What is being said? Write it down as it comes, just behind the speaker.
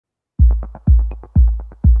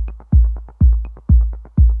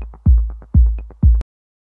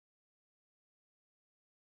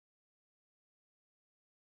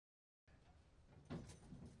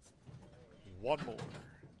one more.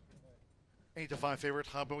 8-5 favorite,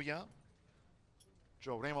 Habuya.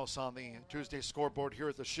 Joe Ramos on the Tuesday scoreboard here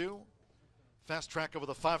at the shoe. Fast track over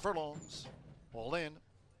the 5 furlongs. All in.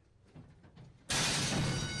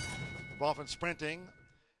 Often sprinting.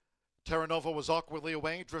 Terra Nova was awkwardly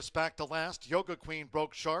away, drifts back to last. Yoga Queen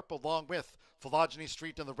broke sharp along with Phylogeny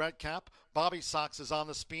Street in the red cap. Bobby Sox is on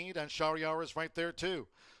the speed, and Charriere is right there too.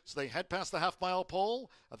 So they head past the half-mile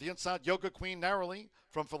pole. At the inside, Yoga Queen narrowly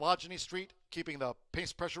from Phylogeny Street, keeping the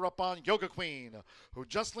pace pressure up on Yoga Queen, who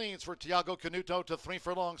just leads for Tiago Canuto to 3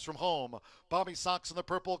 furlongs from home. Bobby Sox in the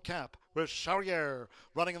purple cap with Charriere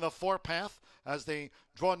running in the 4 path as they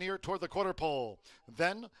draw near toward the quarter pole.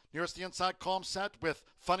 Then, nearest the inside, Calm Set with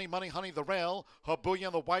Funny Money Honey the rail. Habuya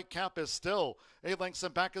in the white cap is still 8 lengths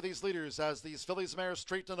in back of these leaders as these fillies mares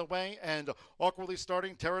straighten away, and awkwardly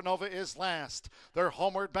starting, Terra Nova is last. They're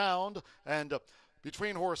homeward bound, and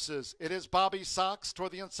between horses, it is Bobby Sox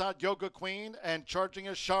toward the inside, Yoga Queen, and charging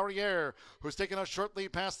is Charriere, who's taken a short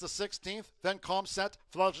lead past the 16th. Then Calm Set,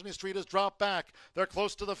 Phylogeny Street has dropped back. They're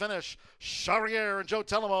close to the finish. Charriere and Joe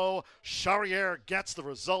Telemo. Charriere gets the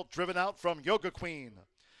result, driven out from Yoga Queen.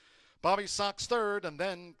 Bobby Sox third, and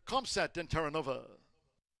then Calm Set and Terra Nova.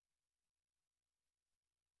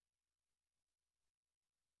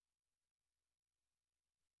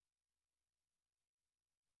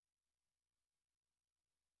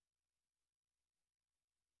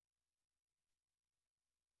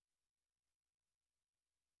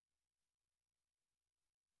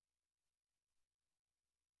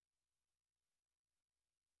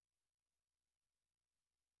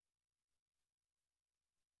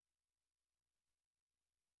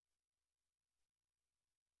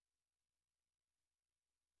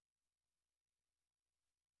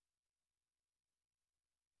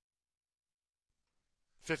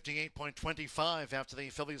 58.25 after the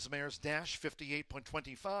fillies mares dash.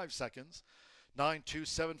 58.25 seconds.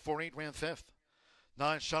 9.2748 ran fifth.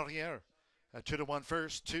 9 Charriere at 2-1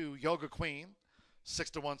 first. 2 Yoga Queen.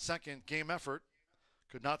 6-1 second. Game Effort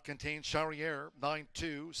could not contain Charriere.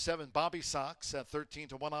 9-2. 7 Bobby Sox at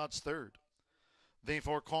 13-1 odds third. The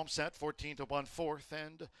 4 Calm Set 14-1 fourth,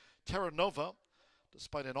 and Terra Nova,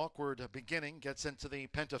 despite an awkward beginning, gets into the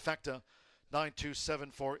Pentafecta.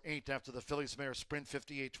 9.2748 after the fillies mare sprint.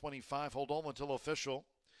 58.25. Hold on until official.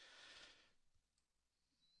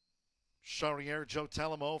 Charriere, Joe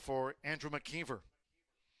Telemo for Andrew McKeever.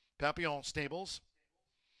 Papillon Stables.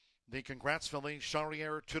 The congrats filly,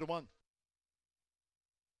 Charriere 2-1.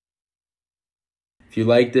 If you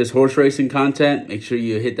like this horse racing content, make sure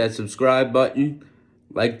you hit that subscribe button,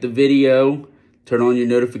 like the video, turn on your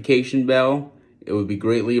notification bell. It would be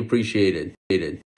greatly appreciated.